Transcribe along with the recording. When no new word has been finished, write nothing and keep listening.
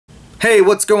Hey,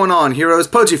 what's going on, heroes?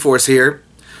 Pojiforce here.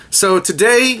 So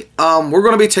today, we're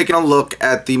going to be taking a look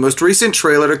at the most recent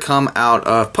trailer to come out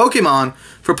of Pokemon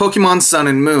for Pokemon Sun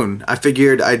and Moon. I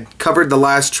figured I'd covered the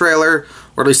last trailer,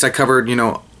 or at least I covered,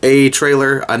 a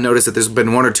trailer. I noticed that there's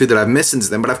been one or two that I've missed since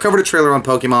then, but I've covered a trailer on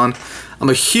Pokemon. I'm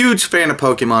a huge fan of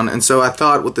Pokemon, and so I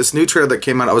thought with this new trailer that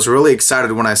came out, I was really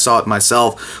excited when I saw it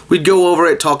myself. We'd go over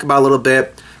it, talk about it a little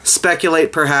bit,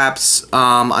 speculate perhaps.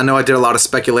 I know I did a lot of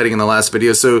speculating in the last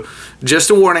video, so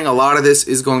just a warning, a lot of this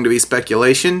is going to be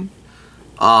speculation.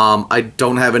 I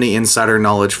don't have any insider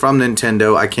knowledge from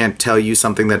Nintendo. I can't tell you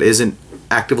something that isn't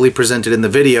actively presented in the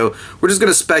video. We're just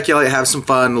going to speculate, have some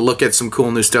fun, look at some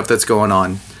cool new stuff that's going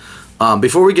on.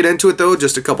 Before we get into it though,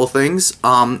 just a couple things.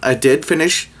 I did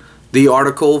finish the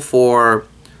article for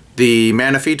the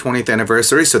Manaphy 20th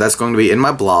anniversary, so that's going to be in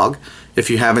my blog. If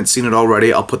you haven't seen it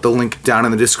already, I'll put the link down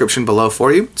in the description below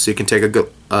for you, so you can take a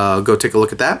go take a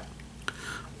look at that.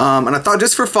 And I thought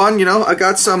just for fun, I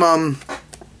got some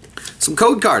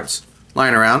code cards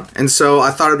lying around, and so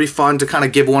I thought it'd be fun to kind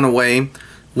of give one away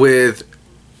with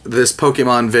this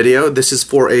Pokemon video. This is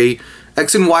for a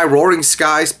X and Y Roaring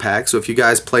Skies pack, so if you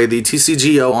guys play the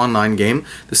TCGO online game,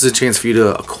 this is a chance for you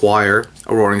to acquire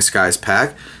a Roaring Skies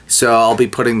pack. So I'll be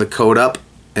putting the code up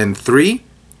in 3,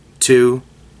 2,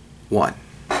 1.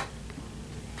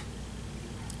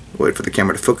 Wait for the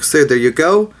camera to focus there. There you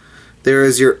go. There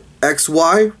is your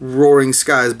XY Roaring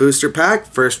Skies booster pack.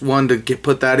 First one to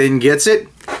put that in gets it.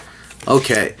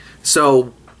 Okay,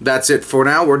 so that's it for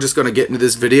now. We're just going to get into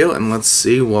this video and let's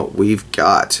see what we've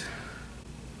got.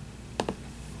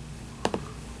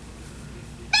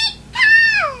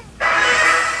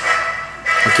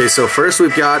 Okay, so first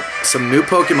we've got some new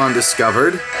Pokemon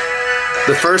discovered.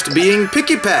 The first being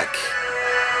Pikipek.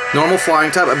 Normal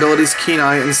flying type, abilities Keen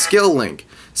Eye and Skill Link.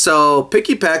 So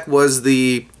Pikipek was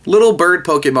the little bird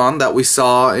Pokemon that we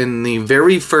saw in the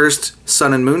very first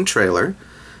Sun and Moon trailer.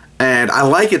 And I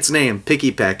like its name,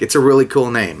 Pikipek. It's a really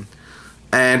cool name.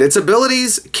 And its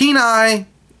abilities, Keen Eye,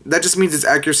 that just means its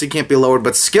accuracy can't be lowered,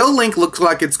 but Skill Link looks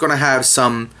like it's going to have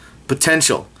some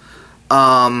potential.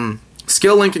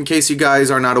 Skill Link, in case you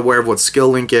guys are not aware of what Skill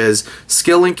Link is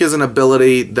an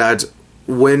ability that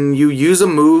when you use a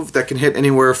move that can hit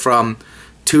anywhere from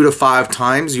 2 to 5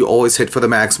 times, you always hit for the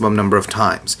maximum number of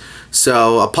times.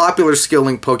 So a popular Skill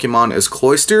Link Pokemon is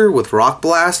Cloyster with Rock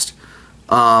Blast.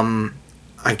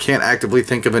 I can't actively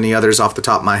think of any others off the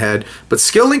top of my head, but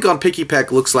Skill Link on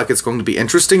Pikipek looks like it's going to be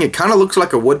interesting. It kind of looks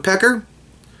like a woodpecker,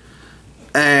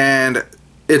 and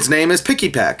its name is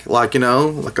Pikipek, like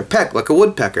a peck, like a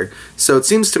woodpecker. So it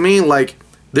seems to me like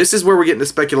this is where we're getting to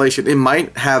speculation. It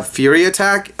might have Fury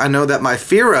Attack. I know that my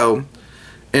Fearow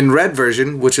in red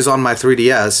version, which is on my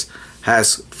 3DS,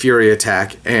 has Fury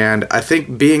Attack, and I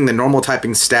think being the normal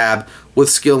typing stab with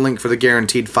Skill Link for the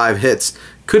guaranteed 5 hits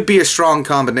could be a strong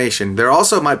combination. There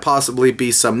also might possibly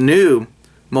be some new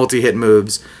multi-hit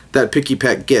moves that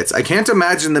Pikipek gets. I can't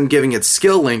imagine them giving it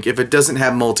Skill Link if it doesn't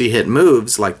have multi-hit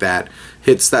moves like that,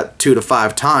 hits that 2 to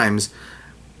 5 times,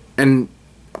 and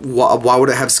why would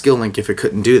it have Skill Link if it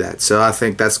couldn't do that? So I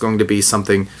think that's going to be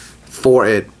something for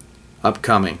it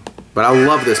upcoming. But I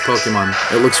love this Pokemon.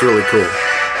 It looks really cool.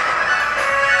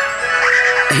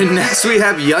 And next we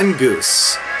have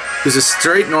Yungoos, who's a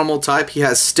straight normal type. He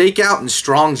has Stakeout and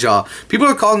Strong Jaw. People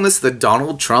are calling this the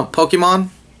Donald Trump Pokemon.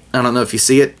 I don't know if you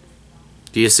see it.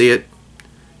 Do you see it?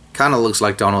 Kind of looks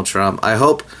like Donald Trump. I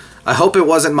hope it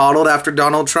wasn't modeled after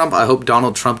Donald Trump. I hope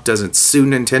Donald Trump doesn't sue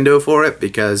Nintendo for it,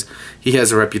 because he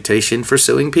has a reputation for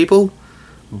suing people.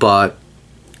 But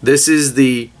this is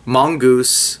the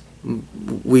mongoose,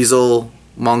 weasel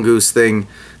mongoose thing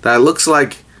that looks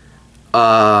like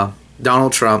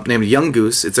Donald Trump, named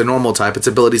Yungoos. It's a normal type. Its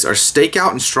abilities are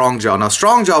Stakeout and Strong Jaw. Now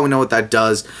Strong Jaw, we know what that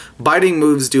does. Biting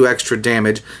moves do extra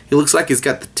damage. He looks like he's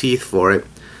got the teeth for it.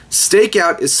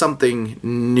 Stakeout is something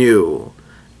new.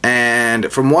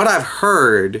 And from what I've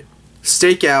heard,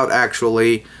 Stakeout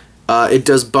actually, it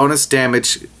does bonus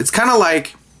damage. It's kind of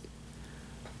like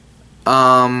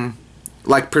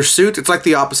Pursuit. It's like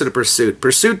the opposite of Pursuit.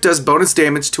 Pursuit does bonus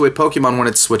damage to a Pokemon when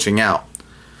it's switching out.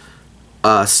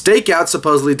 Stakeout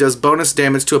supposedly does bonus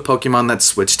damage to a Pokemon that's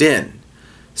switched in.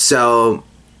 So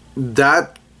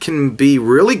that can be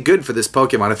really good for this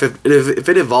Pokemon. If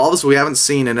it evolves, we haven't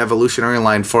seen an evolutionary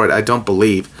line for it, I don't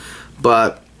believe.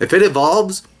 But if it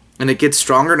evolves and it gets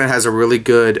stronger and it has a really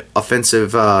good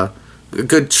offensive,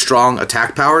 good strong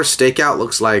attack power, Stakeout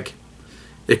looks like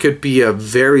it could be a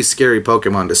very scary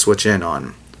Pokemon to switch in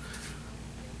on.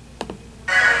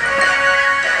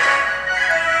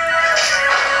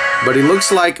 But he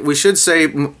looks like, we should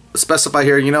say, specify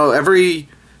here, every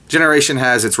generation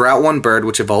has its Route 1 bird,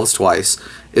 which evolves twice,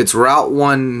 its Route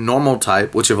 1 normal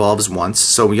type, which evolves once,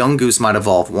 so Yungoos might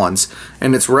evolve once,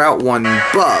 and its Route 1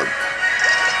 bug,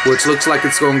 which looks like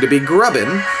it's going to be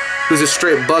Grubbin, who's a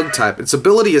straight bug type. Its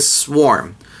ability is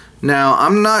Swarm. Now,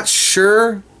 I'm not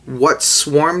sure what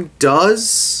Swarm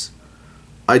does.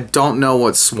 I don't know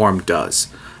what Swarm does,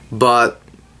 but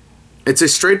it's a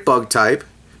straight bug type.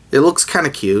 It looks kind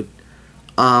of cute.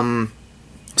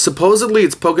 Supposedly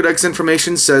its Pokedex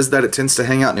information says that it tends to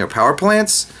hang out near power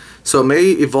plants, so it may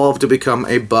evolve to become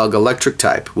a bug electric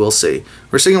type. We'll see.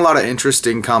 We're seeing a lot of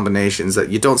interesting combinations that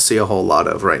you don't see a whole lot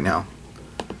of right now.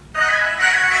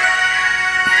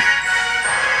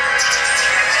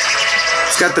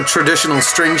 It's got the traditional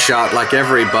string shot like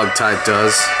every bug type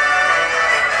does.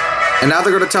 And now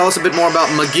they're going to tell us a bit more about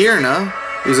Magearna,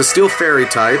 who's a steel fairy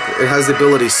type. It has the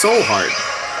ability Soul Heart.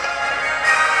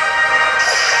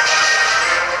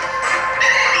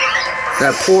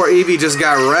 That poor Eevee just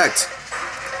got wrecked.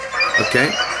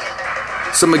 Okay.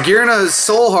 So Magearna's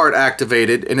Soul Heart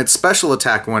activated and its special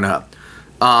attack went up.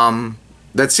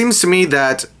 That seems to me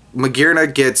that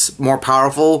Magearna gets more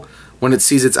powerful when it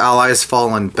sees its allies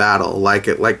fall in battle.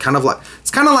 It's kind of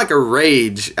like a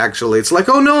rage, actually. It's like,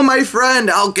 oh no, my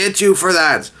friend, I'll get you for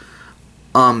that.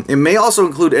 It may also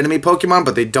include enemy Pokemon,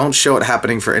 but they don't show it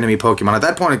happening for enemy Pokemon. At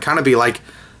that point, it'd kind of be like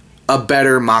a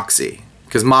better Moxie.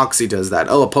 Because Moxie does that.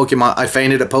 Oh, a Pokemon, I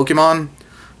fainted a Pokemon,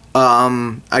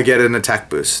 I get an attack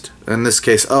boost. In this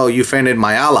case, oh, you fainted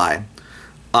my ally,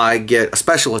 I get a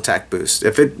special attack boost.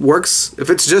 If it works, if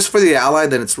it's just for the ally,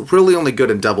 then it's really only good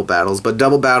in double battles. But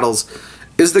double battles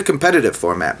is the competitive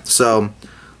format. So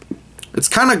it's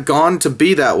kind of gone to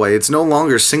be that way. It's no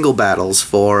longer single battles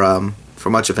for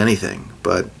much of anything.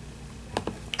 But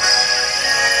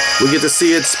we get to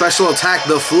see its special attack,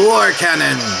 the Floor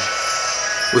Cannon,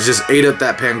 which just ate up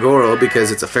that Pangoro because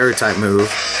it's a fairy type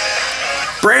move.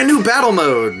 Brand new battle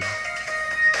mode.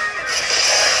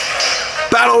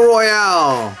 Battle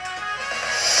Royale.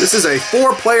 This is a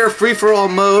 4-player free-for-all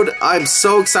mode. I'm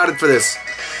so excited for this.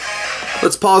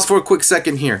 Let's pause for a quick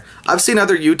second here. I've seen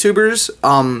other YouTubers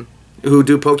who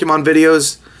do Pokemon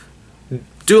videos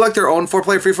do like their own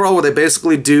 4-player free-for-all where they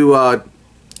basically do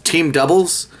team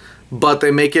doubles, but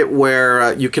they make it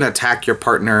where you can attack your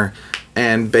partner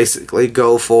and basically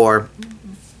go for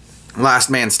last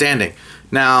man standing.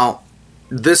 Now,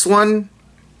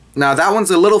 that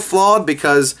one's a little flawed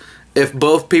because if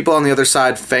both people on the other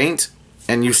side faint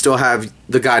and you still have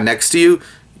the guy next to you,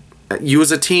 you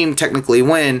as a team technically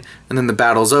win, and then the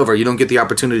battle's over. You don't get the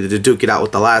opportunity to duke it out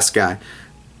with the last guy.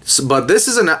 So, but this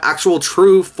is an actual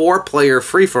true 4-player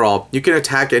free-for-all. You can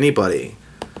attack anybody.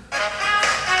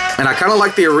 And I kind of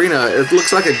like the arena. It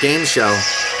looks like a game show.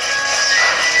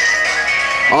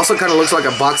 Also kind of looks like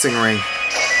a boxing ring.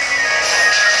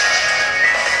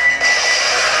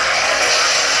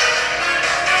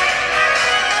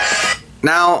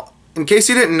 Now, in case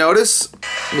you didn't notice,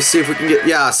 we'll see if we can get...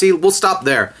 Yeah, see, we'll stop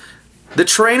there. The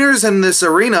trainers in this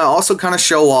arena also kind of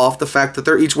show off the fact that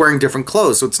they're each wearing different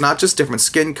clothes. So it's not just different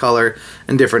skin color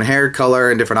and different hair color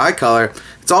and different eye color.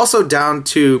 It's also down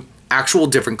to actual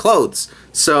different clothes.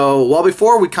 So while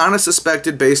before we kind of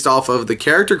suspected based off of the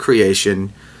character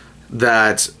creation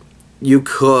that you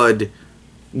could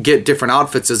get different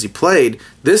outfits as you played,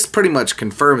 this pretty much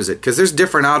confirms it because there's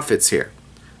different outfits here.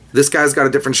 This guy's got a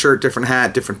different shirt, different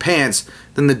hat, different pants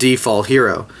than the default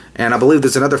hero. And I believe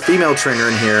there's another female trainer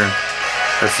in here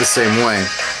that's the same way.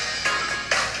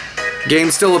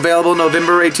 Game's still available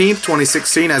November 18th,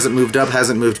 2016. Hasn't moved up,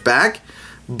 hasn't moved back.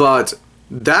 But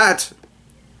that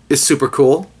is super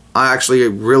cool. I actually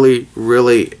really,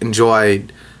 really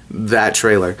enjoyed that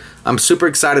trailer. I'm super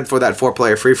excited for that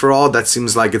 4-player free-for-all. That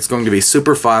seems like it's going to be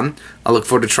super fun. I look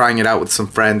forward to trying it out with some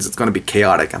friends. It's going to be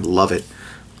chaotic. I love it.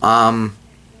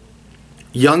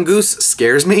 Yungoos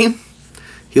scares me.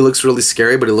 He looks really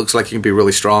scary, but he looks like he can be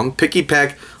really strong.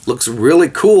 Pikipek looks really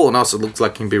cool and also looks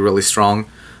like he can be really strong.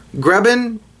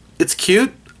 Grubbin, it's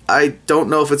cute. I don't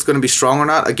know if it's going to be strong or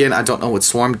not. Again, I don't know what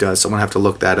Swarm does, so I'm going to have to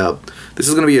look that up. This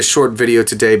is going to be a short video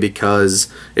today because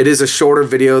it is a shorter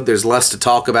video. There's less to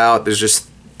talk about. There's just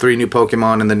 3 new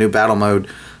Pokemon in the new battle mode.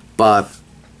 But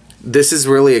this is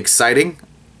really exciting.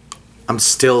 I'm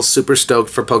still super stoked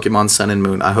for Pokemon Sun and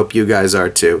Moon. I hope you guys are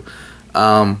too.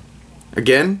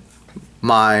 Again,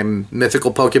 my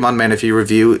Mythical Pokemon Manaphy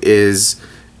review is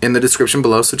in the description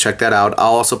below, so check that out.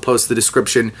 I'll also post the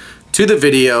description to the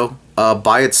video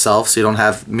by itself, so you don't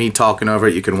have me talking over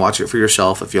it. You can watch it for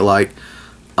yourself if you like.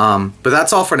 But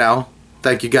that's all for now.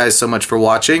 Thank you guys so much for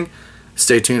watching.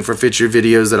 Stay tuned for future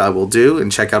videos that I will do, and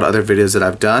check out other videos that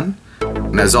I've done.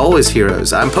 And as always,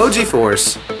 heroes, I'm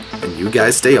PojiForce, and you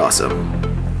guys stay awesome.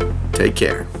 Take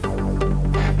care.